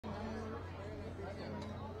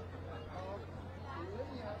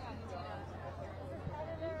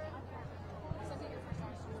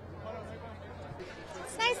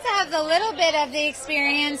have a little bit of the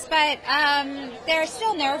experience, but they're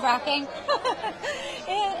still nerve-wracking.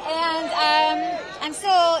 and I'm still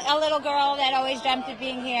a little girl that always dreamt of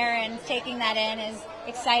being here, and taking that in is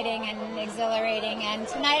exciting and exhilarating. And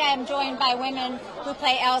tonight I'm joined by women who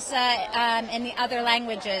play Elsa in the other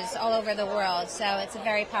languages all over the world, so it's a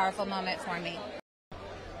very powerful moment for me.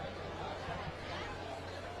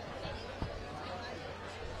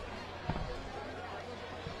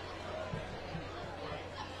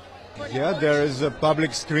 Yeah, there is a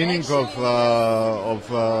public screening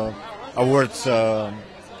of awards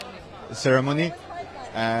ceremony,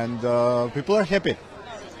 and people are happy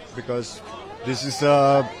because this is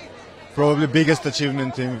probably biggest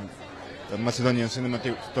achievement in Macedonian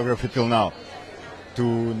cinematography till now.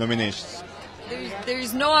 2 nominations.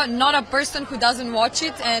 There's not a person who doesn't watch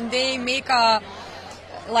it, and they make a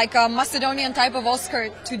Macedonian type of Oscar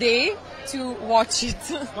today to watch it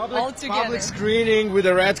all together. Public screening with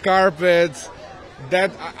a red carpet.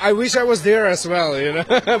 That I wish I was there as well, you know.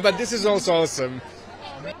 But this is also awesome.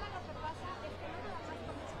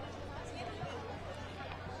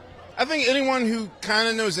 I think anyone who kind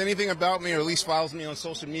of knows anything about me, or at least follows me on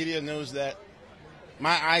social media, knows that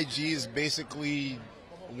my IG is basically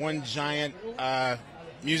one giant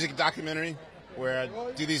music documentary where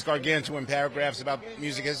I do these gargantuan paragraphs about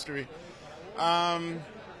music history.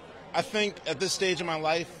 I think at this stage of my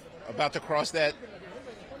life, about to cross that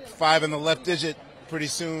 5 in the left digit pretty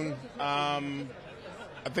soon, I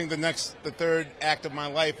think the third act of my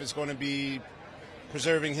life is going to be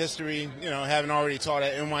preserving history. You know, having already taught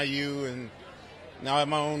at NYU, and now I have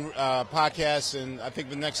my own podcast, and I think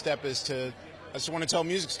the next step is I just want to tell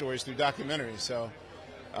music stories through documentaries. So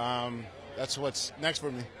that's what's next for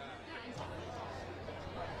me.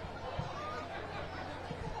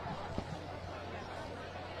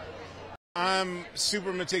 I'm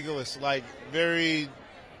super meticulous, like very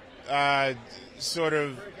sort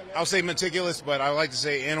of, I'll say meticulous, but I like to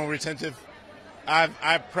say anal retentive. I've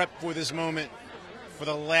prepped for this moment for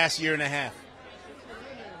the last year and a half.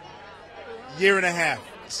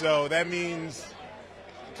 So that means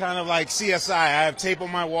kind of like C.S.I. I have tape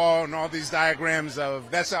on my wall and all these diagrams of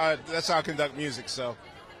that's how I conduct music. So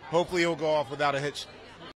hopefully it'll go off without a hitch.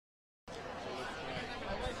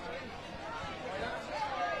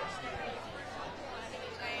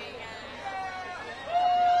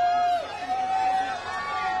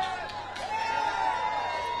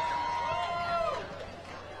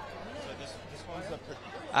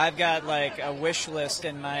 I've got like a wish list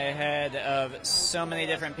in my head of so many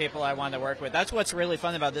different people I want to work with. That's what's really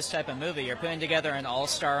fun about this type of movie. You're putting together an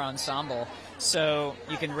all-star ensemble, so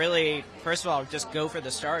you can really, first of all, just go for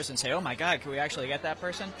the stars and say, oh my God, can we actually get that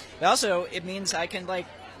person? But also, it means I can like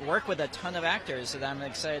work with a ton of actors that I'm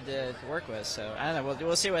excited to work with. So I don't know,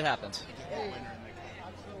 we'll see what happens.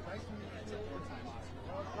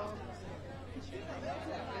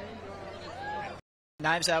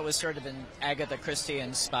 Knives Out was sort of an Agatha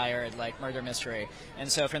Christie-inspired like murder mystery,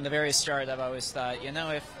 and so from the very start, I've always thought, you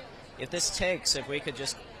know, if this takes, if we could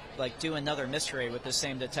just like do another mystery with the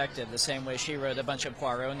same detective, the same way she wrote a bunch of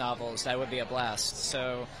Poirot novels, that would be a blast.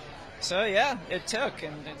 So yeah, it took,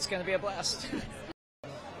 and it's going to be a blast.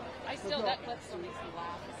 That clip still makes me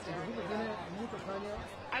laugh.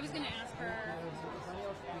 I was going to ask her.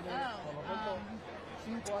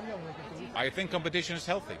 I think competition is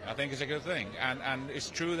healthy. I think it's a good thing. And it's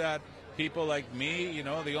true that people like me, you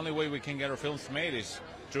know, the only way we can get our films made is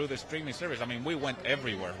through the streaming service. I mean, we went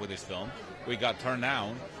everywhere with this film. We got turned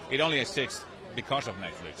down. It only exists because of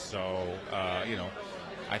Netflix. So, you know,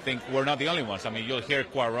 I think we're not the only ones. I mean, you'll hear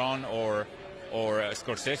Cuarón or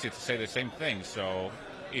Scorsese say the same thing. So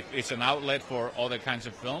if it's an outlet for other kinds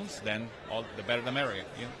of films, then the better the merrier.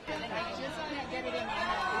 You know?